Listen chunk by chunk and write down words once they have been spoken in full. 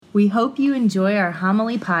We hope you enjoy our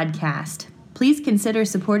homily podcast. Please consider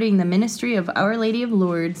supporting the ministry of Our Lady of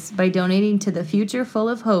Lourdes by donating to the Future Full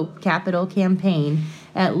of Hope Capital Campaign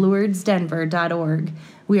at lourdesdenver.org.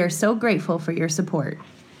 We are so grateful for your support.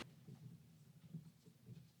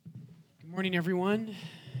 Good morning, everyone.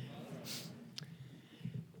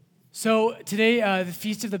 So today, the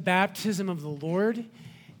Feast of the Baptism of the Lord.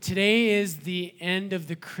 Today is the end of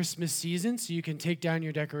the Christmas season, so you can take down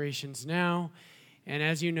your decorations now. And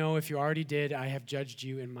as you know, if you already did, I have judged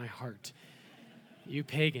you in my heart, you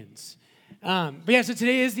pagans. So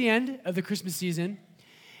today is the end of the Christmas season.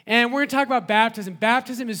 And we're going to talk about baptism.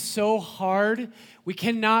 Baptism is so hard, we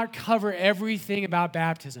cannot cover everything about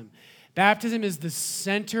baptism. Baptism is the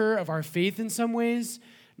center of our faith in some ways,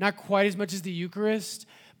 not quite as much as the Eucharist,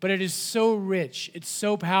 but it is so rich, it's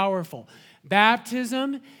so powerful.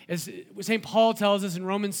 Baptism, as St. Paul tells us in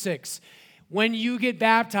Romans 6, when you get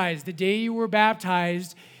baptized, the day you were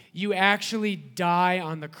baptized, you actually die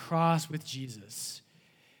on the cross with Jesus.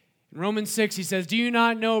 In Romans 6, he says, "Do you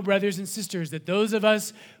not know, brothers and sisters, that those of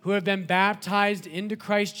us who have been baptized into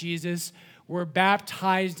Christ Jesus were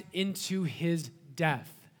baptized into his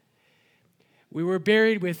death? We were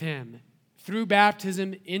buried with him through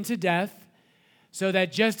baptism into death, so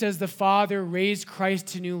that just as the Father raised Christ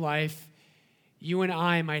to new life, you and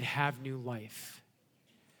I might have new life."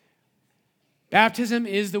 Baptism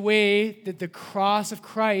is the way that the cross of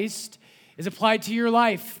Christ is applied to your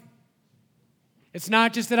life. It's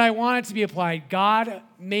not just that I want it to be applied. God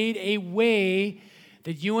made a way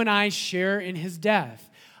that you and I share in his death.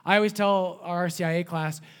 I always tell our RCIA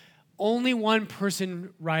class, only one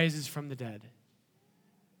person rises from the dead.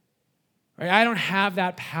 Right? I don't have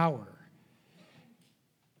that power.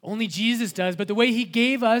 Only Jesus does, but the way he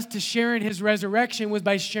gave us to share in his resurrection was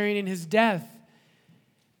by sharing in his death,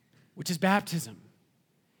 which is baptism.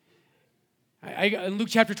 In Luke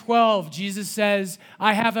chapter 12, Jesus says,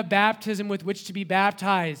 "I have a baptism with which to be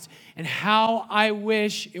baptized, and how I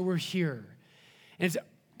wish it were here." And it's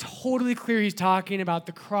totally clear he's talking about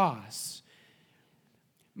the cross.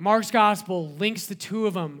 Mark's gospel links the two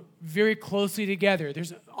of them very closely together.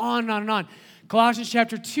 There's on and on and on. Colossians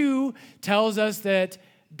chapter 2 tells us that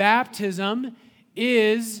baptism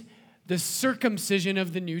is the circumcision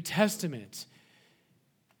of the New Testament.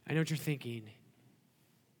 I know what you're thinking.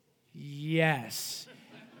 Yes.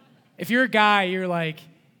 If you're a guy, you're like,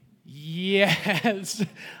 yes,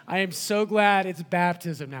 I am so glad it's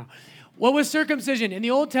baptism now. What was circumcision? In the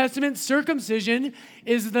Old Testament, circumcision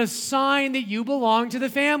is the sign that you belong to the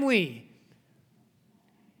family.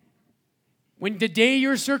 When the day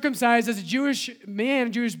you're circumcised as a Jewish man, a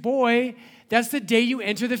Jewish boy, that's the day you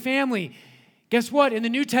enter the family. Guess what? In the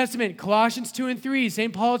New Testament, Colossians 2 and 3,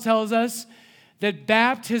 St. Paul tells us that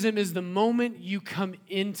baptism is the moment you come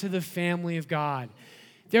into the family of God.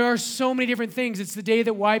 There are so many different things. It's the day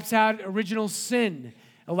that wipes out original sin,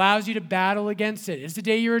 allows you to battle against it. It's the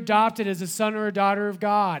day you're adopted as a son or a daughter of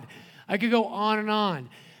God. I could go on,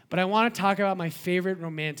 but I want to talk about my favorite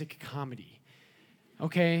romantic comedy,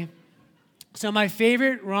 okay? So my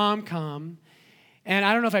favorite rom-com, and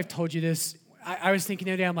I don't know if I've told you this, I was thinking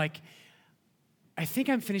the other day, I'm like, I think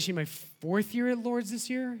I'm finishing my 4th year at Lourdes this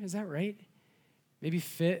year. Is that right? Maybe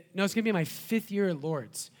 5th? No, it's going to be my 5th year at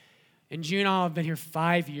Lourdes. In June, I'll have been here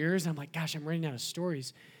 5 years. I'm like, gosh, I'm running out of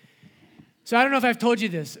stories. So I don't know if I've told you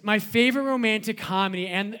this. My favorite romantic comedy,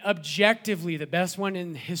 and objectively the best one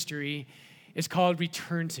in history, is called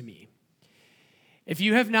Return to Me. If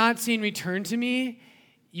you have not seen Return to Me,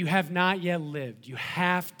 you have not yet lived. You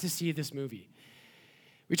have to see this movie.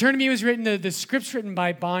 Return to Me was written, the script's written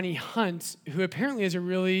by Bonnie Hunt, who apparently is a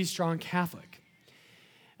really strong Catholic.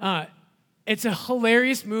 It's a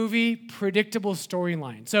hilarious movie, predictable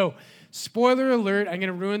storyline. So, spoiler alert, I'm going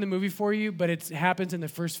to ruin the movie for you, but it happens in the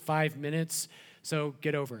first 5 minutes, so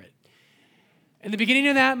get over it. In the beginning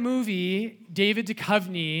of that movie, David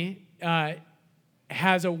Duchovny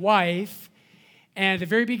has a wife, and at the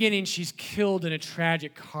very beginning, she's killed in a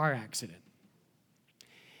tragic car accident.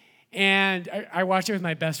 And I watched it with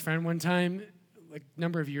my best friend one time, like a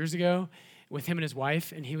number of years ago, with him and his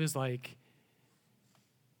wife, and he was like,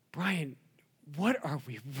 "Brian, what are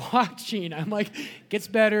we watching?" I'm like, gets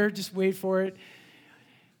better, just wait for it.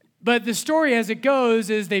 But the story as it goes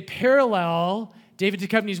is they parallel David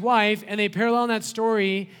Duchovny's wife, and they parallel in that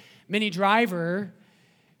story Minnie Driver,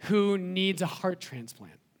 who needs a heart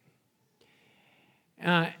transplant.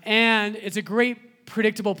 And it's a great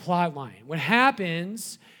predictable plot line. What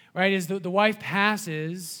happens, right, is the wife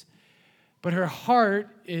passes, but her heart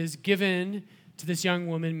is given to this young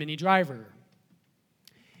woman, Minnie Driver.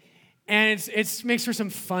 And it makes for some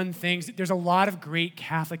fun things. There's a lot of great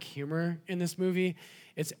Catholic humor in this movie.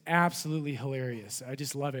 It's absolutely hilarious. I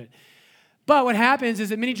just love it. But what happens is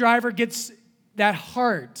that Minnie Driver gets that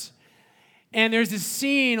heart. And there's this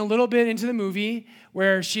scene a little bit into the movie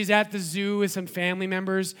where she's at the zoo with some family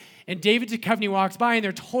members, and David Duchovny walks by, and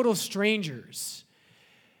they're total strangers.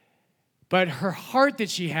 But her heart that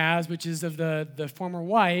she has, which is of the former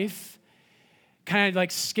wife, kind of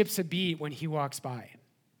like skips a beat when he walks by.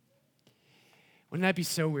 Wouldn't that be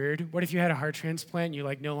so weird? What if you had a heart transplant and you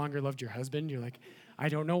like no longer loved your husband? You're like, I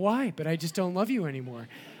don't know why, but I just don't love you anymore.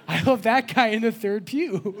 I love that guy in the third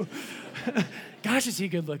pew. Gosh, is he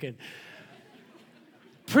good looking.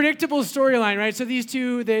 Predictable storyline, right? So these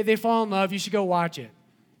two, they fall in love. You should go watch it.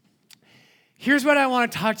 Here's what I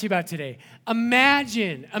want to talk to you about today.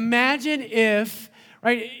 Imagine if,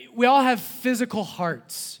 right, we all have physical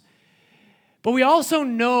hearts. But we also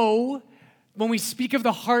know when we speak of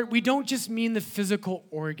the heart, we don't just mean the physical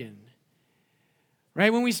organ,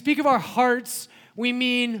 right? When we speak of our hearts, we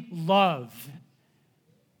mean love,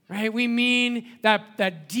 right? We mean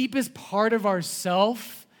that deepest part of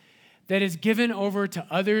ourself that is given over to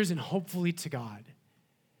others and hopefully to God,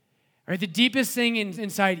 right? The deepest thing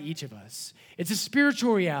inside each of us. It's a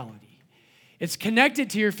spiritual reality. It's connected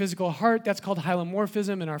to your physical heart. That's called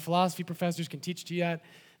hylomorphism, and our philosophy professors can teach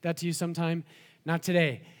that to you sometime. Not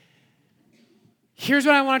today. Here's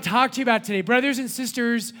what I want to talk to you about today. Brothers and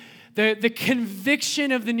sisters, the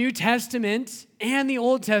conviction of the New Testament and the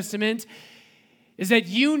Old Testament is that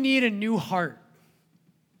you need a new heart.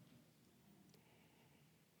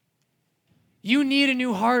 You need a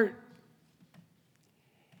new heart.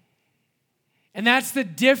 And that's the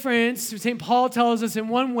difference. St. Paul tells us in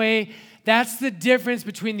one way, that's the difference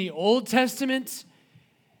between the Old Testament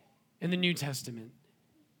and the New Testament.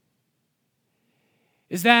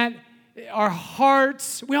 Is that our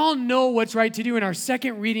hearts, we all know what's right to do. In our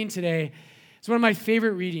second reading today, it's one of my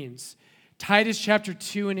favorite readings. Titus chapter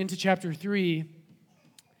 2 and into chapter 3.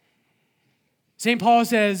 St. Paul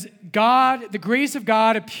says, the grace of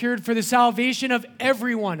God appeared for the salvation of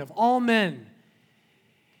everyone, of all men.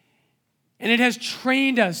 And it has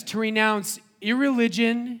trained us to renounce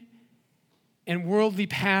irreligion and worldly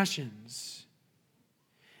passions.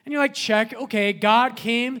 And you're like, check, okay, God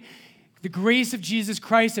came. The grace of Jesus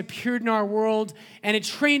Christ appeared in our world, and it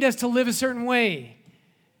trained us to live a certain way,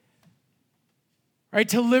 right?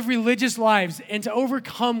 To live religious lives and to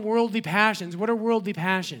overcome worldly passions. What are worldly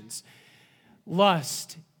passions?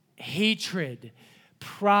 Lust, hatred,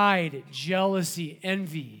 pride, jealousy,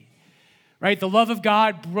 envy, right? The love of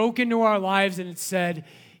God broke into our lives, and it said,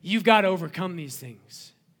 you've got to overcome these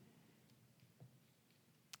things.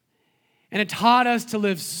 And it taught us to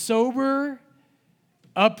live sober,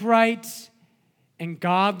 upright, and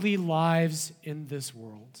godly lives in this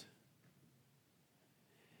world.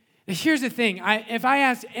 Now, here's the thing. If I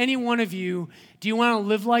asked any one of you, do you want to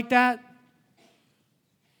live like that?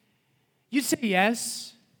 You'd say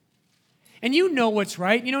yes. And you know what's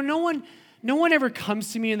right. You know, no one ever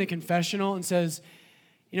comes to me in the confessional and says,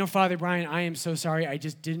 you know, Father Brian, I am so sorry. I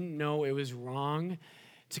just didn't know it was wrong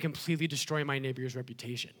to completely destroy my neighbor's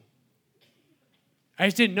reputation. I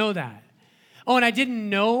just didn't know that. Oh, and I didn't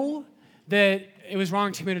know that it was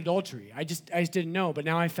wrong to commit adultery. I just didn't know, but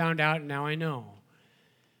now I found out and now I know.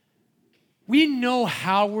 We know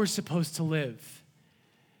how we're supposed to live.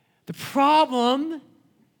 The problem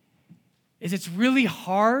is it's really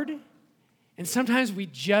hard, and sometimes we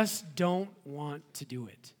just don't want to do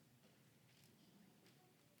it.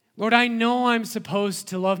 Lord, I know I'm supposed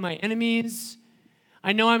to love my enemies.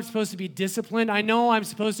 I know I'm supposed to be disciplined. I know I'm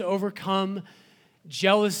supposed to overcome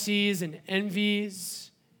jealousies and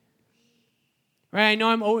envies. Right? I know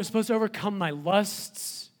I'm supposed to overcome my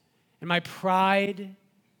lusts and my pride.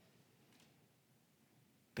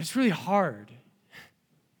 But it's really hard.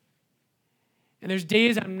 And there's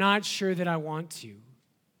days I'm not sure that I want to.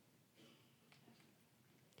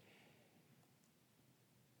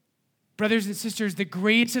 Brothers and sisters, the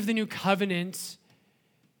grace of the new covenant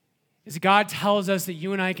is God tells us that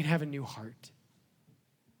you and I can have a new heart.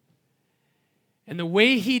 And the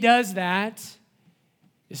way he does that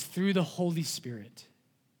is through the Holy Spirit.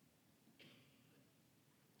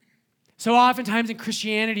 So oftentimes in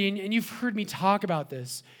Christianity, and you've heard me talk about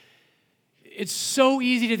this, it's so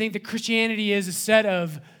easy to think that Christianity is a set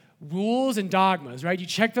of rules and dogmas, right? You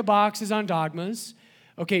check the boxes on dogmas.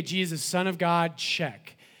 Okay, Jesus, Son of God,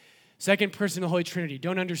 check. Second person of the Holy Trinity,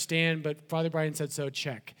 don't understand, but Father Brian said so,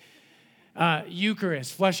 check.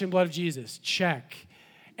 Eucharist, flesh and blood of Jesus, check.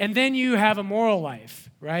 And then you have a moral life,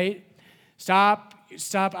 right? Stop,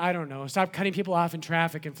 stop cutting people off in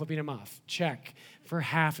traffic and flipping them off. Check for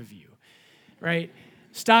half of you, right?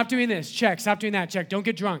 Stop doing this, check. Stop doing that, check. Don't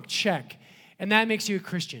get drunk, check. and that makes you a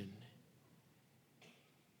Christian.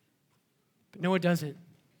 But no, it doesn't.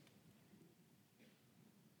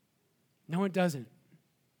 No, it doesn't.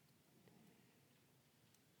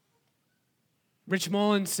 Rich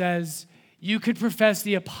Mullins says, you could profess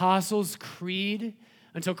the Apostles' Creed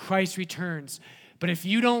until Christ returns, but if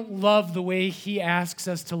you don't love the way he asks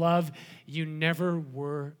us to love, you never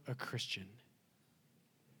were a Christian.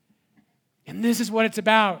 And this is what it's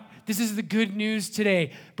about. This is the good news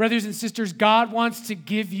today. Brothers and sisters, God wants to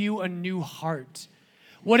give you a new heart.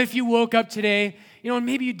 What if you woke up today, and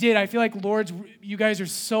maybe you did. I feel like, Lords, you guys are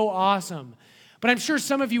so awesome. But I'm sure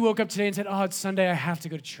some of you woke up today and said, oh, it's Sunday, I have to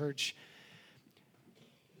go to church.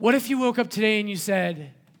 What if you woke up today and you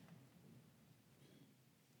said,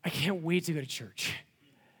 I can't wait to go to church?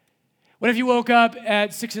 What if you woke up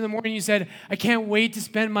at 6 a.m. and you said, I can't wait to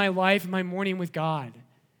spend my life and my morning with God?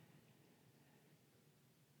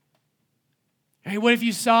 Right? What if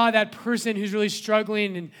you saw that person who's really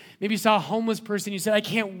struggling and maybe you saw a homeless person, you said, I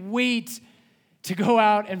can't wait to go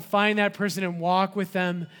out and find that person and walk with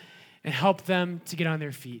them and help them to get on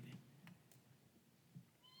their feet.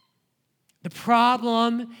 The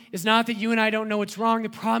problem is not that you and I don't know what's wrong. The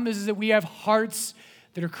problem is that we have hearts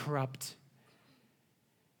that are corrupt.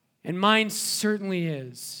 And mine certainly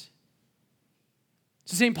is.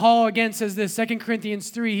 So St. Paul again says this, 2 Corinthians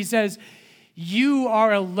 3, he says, you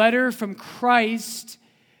are a letter from Christ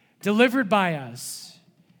delivered by us,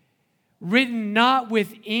 written not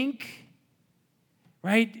with ink,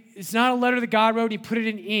 right? It's not a letter that God wrote, he put it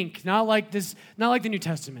in ink, not like the New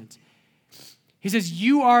Testament. He says,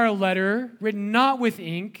 you are a letter written not with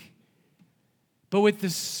ink, but with the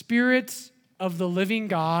Spirit of the living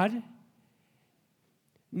God,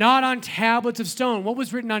 not on tablets of stone. What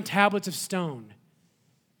was written on tablets of stone?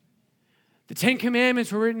 The 10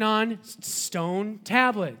 Commandments were written on stone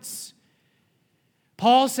tablets.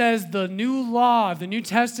 Paul says the new law of the New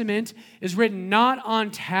Testament is written not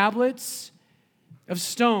on tablets of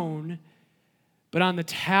stone, but on the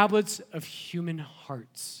tablets of human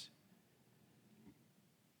hearts.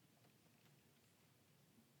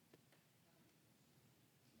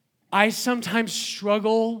 I sometimes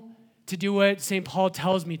struggle to do what St. Paul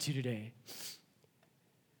tells me to today.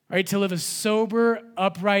 Right, to live a sober,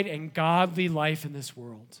 upright, and godly life in this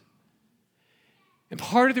world. And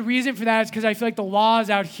part of the reason for that is because I feel like the law is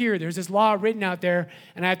out here. There's this law written out there,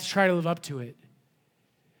 and I have to try to live up to it.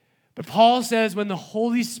 But Paul says when the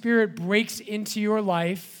Holy Spirit breaks into your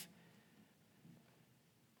life,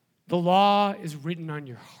 the law is written on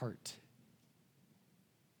your heart.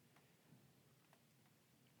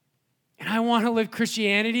 And I want to live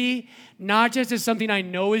Christianity not just as something I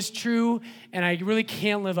know is true and I really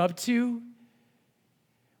can't live up to.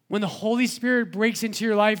 When the Holy Spirit breaks into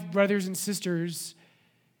your life, brothers and sisters,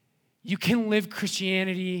 you can live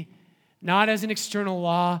Christianity not as an external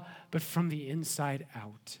law, but from the inside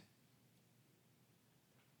out.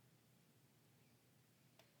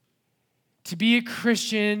 To be a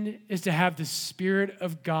Christian is to have the Spirit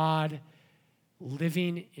of God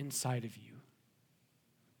living inside of you.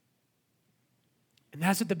 And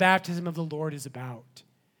that's what the baptism of the Lord is about.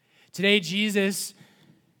 Today, Jesus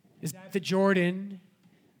is at the Jordan.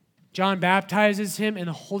 John baptizes him, and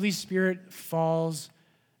the Holy Spirit falls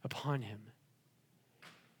upon him.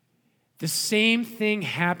 The same thing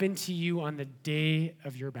happened to you on the day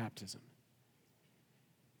of your baptism.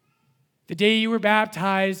 The day you were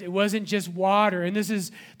baptized, it wasn't just water. And this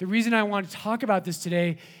is the reason I want to talk about this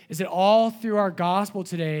today, is that all through our gospel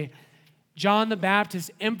today, John the Baptist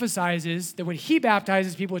emphasizes that when he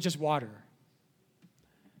baptizes people, it's just water.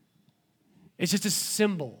 It's just a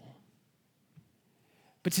symbol.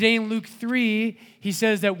 But today in Luke 3, he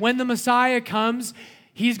says that when the Messiah comes,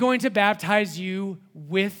 he's going to baptize you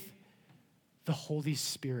with the Holy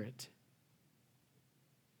Spirit.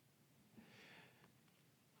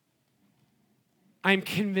 I'm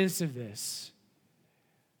convinced of this.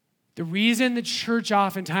 The reason the church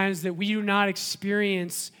oftentimes that we do not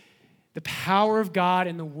experience the power of God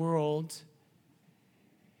in the world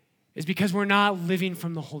is because we're not living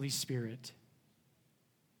from the Holy Spirit.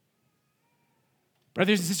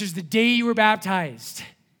 Brothers and sisters, the day you were baptized,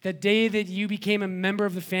 the day that you became a member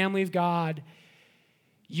of the family of God,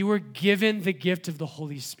 you were given the gift of the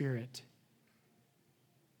Holy Spirit.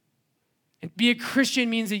 And be a Christian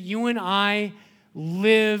means that you and I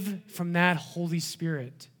live from that Holy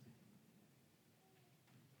Spirit.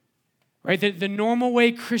 Right? The normal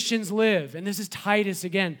way Christians live, and this is Titus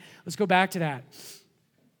again. Let's go back to that.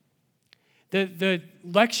 The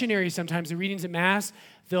lectionary sometimes, the readings at Mass,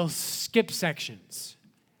 they'll skip sections.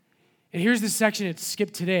 And here's the section it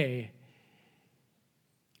skipped today.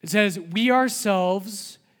 It says, we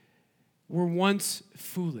ourselves were once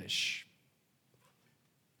foolish.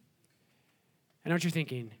 I know what you're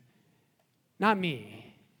thinking. Not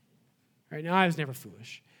me. Right now, I was never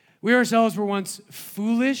foolish. We ourselves were once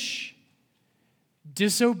foolish,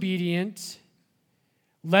 disobedient,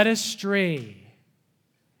 led astray,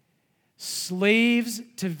 slaves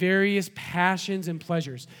to various passions and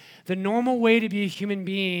pleasures. The normal way to be a human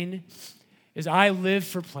being is I live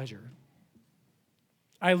for pleasure.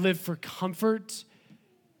 I live for comfort.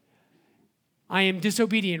 I am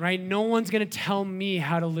disobedient, right? No one's going to tell me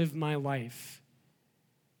how to live my life.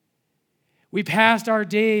 We passed our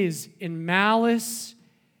days in malice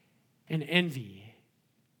and envy.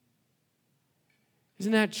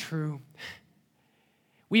 Isn't that true?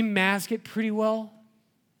 We mask it pretty well.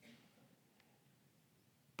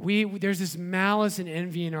 There's this malice and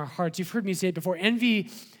envy in our hearts. You've heard me say it before. Envy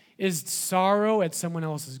is sorrow at someone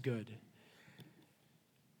else's good.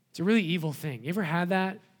 It's a really evil thing. You ever had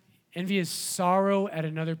that? Envy is sorrow at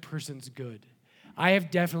another person's good. I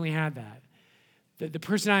have definitely had that. The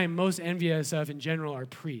person I am most envious of in general are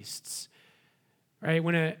priests. Right?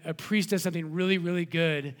 When a priest does something really, really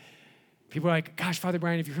good, people are like, gosh, Father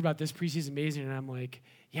Brian, if you heard about this priest, he's amazing. And I'm like,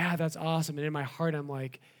 yeah, that's awesome. And in my heart, I'm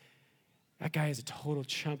like, that guy is a total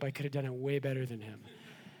chump. I could have done it way better than him.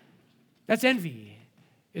 That's envy.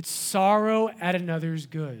 It's sorrow at another's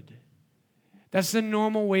good. That's the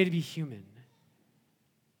normal way to be human.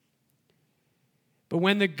 But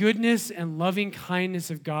when the goodness and loving kindness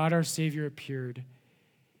of God, our Savior, appeared,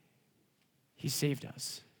 he saved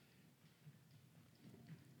us.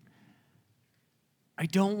 I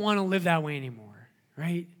don't want to live that way anymore,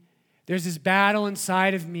 right? There's this battle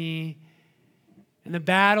inside of me, and the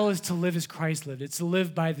battle is to live as Christ lived. It's to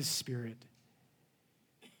live by the Spirit.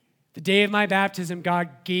 The day of my baptism,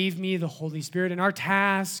 God gave me the Holy Spirit, and our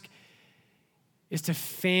task is to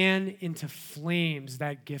fan into flames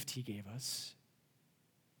that gift he gave us.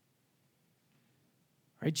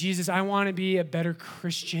 Right, Jesus, I want to be a better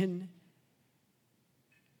Christian.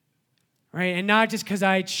 Right, and not just because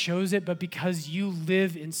I chose it, but because you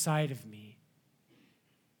live inside of me.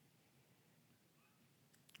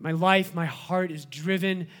 My life, my heart is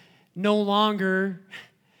driven no longer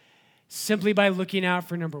simply by looking out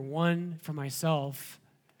for number one, for myself,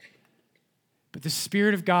 but the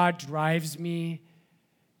Spirit of God drives me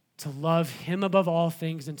to love him above all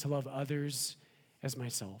things and to love others as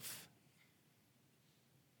myself.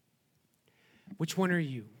 Which one are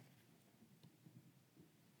you?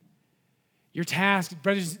 Your task,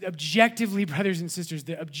 brothers and sisters,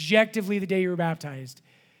 objectively the day you were baptized,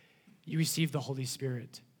 you received the Holy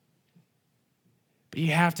Spirit. But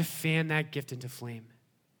you have to fan that gift into flame.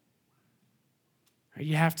 Right?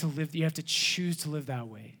 You have to choose to live that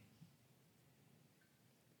way.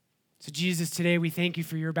 So Jesus, today we thank you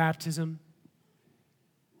for your baptism.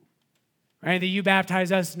 Right? That you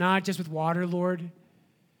baptize us not just with water, Lord,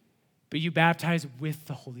 but you baptize with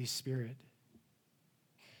the Holy Spirit.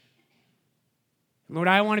 Lord,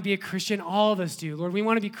 I want to be a Christian. All of us do. Lord, we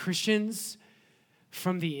want to be Christians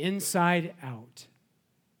from the inside out.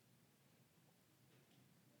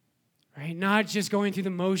 Right? Not just going through the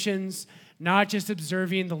motions, not just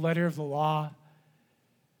observing the letter of the law.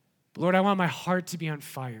 But Lord, I want my heart to be on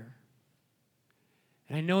fire.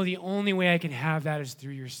 And I know the only way I can have that is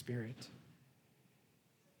through your Spirit.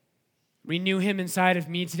 Renew him inside of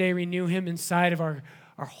me today. Renew him inside of our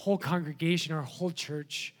whole congregation, our whole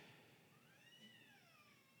church.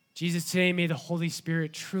 Jesus, today may the Holy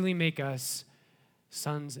Spirit truly make us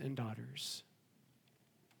sons and daughters.